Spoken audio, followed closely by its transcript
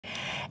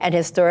An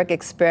historic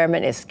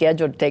experiment is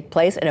scheduled to take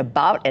place in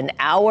about an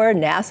hour.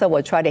 NASA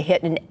will try to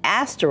hit an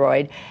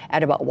asteroid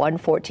at about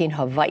 1:14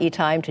 Hawaii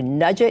time to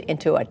nudge it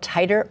into a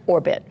tighter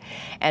orbit.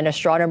 And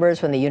astronomers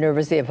from the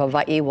University of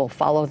Hawaii will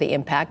follow the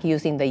impact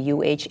using the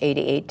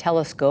UH-88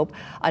 telescope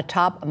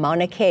atop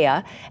Mauna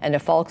Kea and the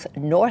Falks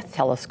North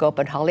telescope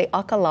in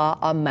Haleakala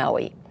on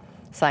Maui.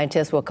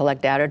 Scientists will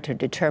collect data to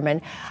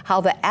determine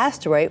how the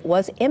asteroid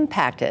was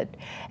impacted.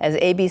 As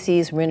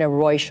ABC's Rena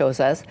Roy shows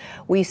us,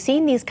 we've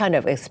seen these kind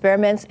of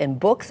experiments in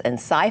books and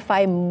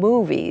sci-fi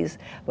movies,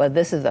 but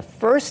this is the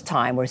first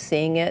time we're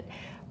seeing it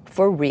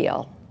for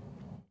real.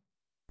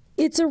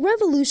 It's a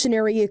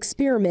revolutionary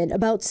experiment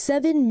about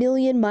 7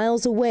 million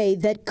miles away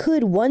that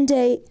could one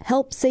day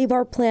help save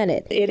our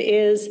planet. It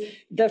is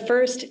the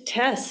first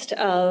test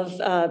of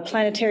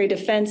planetary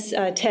defense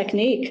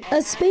technique.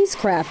 A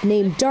spacecraft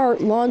named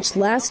DART launched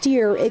last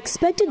year,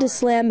 expected to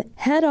slam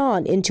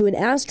head-on into an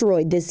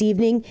asteroid this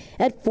evening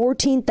at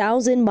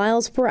 14,000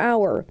 miles per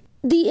hour.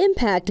 The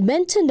impact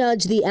meant to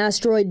nudge the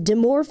asteroid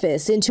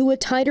Dimorphos into a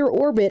tighter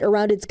orbit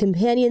around its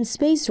companion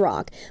space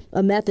rock,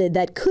 a method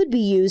that could be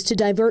used to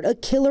divert a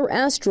killer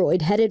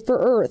asteroid headed for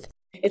Earth.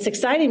 It's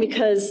exciting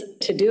because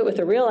to do it with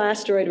a real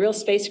asteroid, real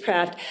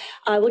spacecraft,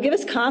 will give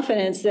us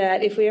confidence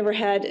that if we ever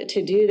had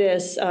to do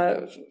this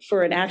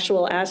for an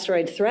actual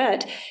asteroid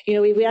threat,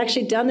 we've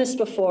actually done this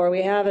before.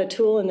 We have a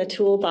tool in the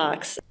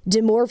toolbox.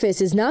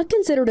 Dimorphos is not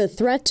considered a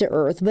threat to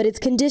Earth, but its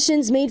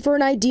conditions made for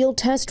an ideal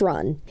test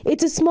run.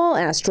 It's a small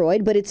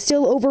asteroid, but it's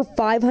still over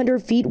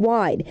 500 feet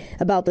wide,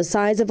 about the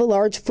size of a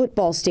large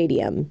football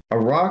stadium. A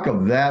rock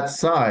of that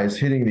size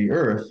hitting the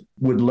Earth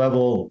would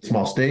level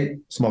small state,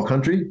 small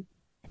country.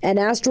 And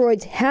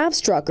asteroids have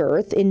struck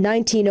Earth. In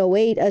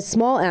 1908, a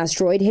small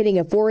asteroid hitting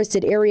a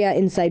forested area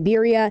in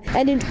Siberia,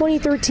 and in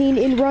 2013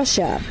 in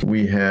Russia.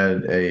 We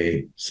had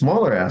a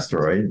smaller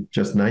asteroid,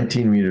 just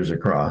 19 meters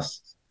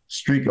across,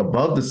 streak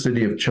above the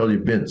city of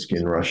Chelyabinsk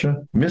in Russia.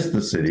 Missed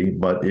the city,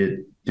 but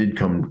it did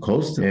come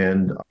close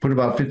and put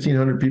about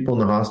 1,500 people in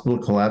the hospital,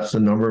 collapsed a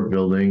number of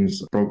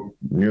buildings, broke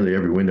nearly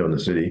every window in the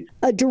city.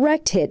 A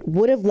direct hit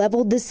would have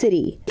leveled the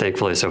city.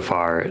 Thankfully, so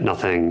far,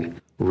 nothing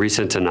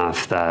recent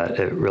enough that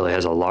it really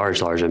has a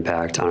large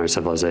impact on our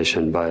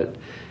civilization, but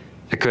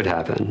it could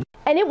happen.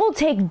 And it will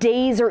take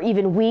days or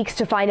even weeks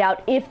to find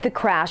out if the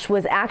crash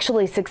was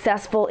actually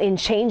successful in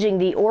changing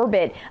the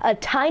orbit. A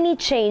tiny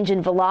change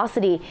in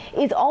velocity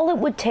is all it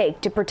would take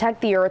to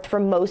protect the Earth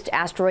from most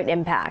asteroid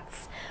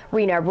impacts.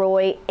 Rena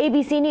Roy,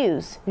 ABC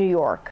News, New York.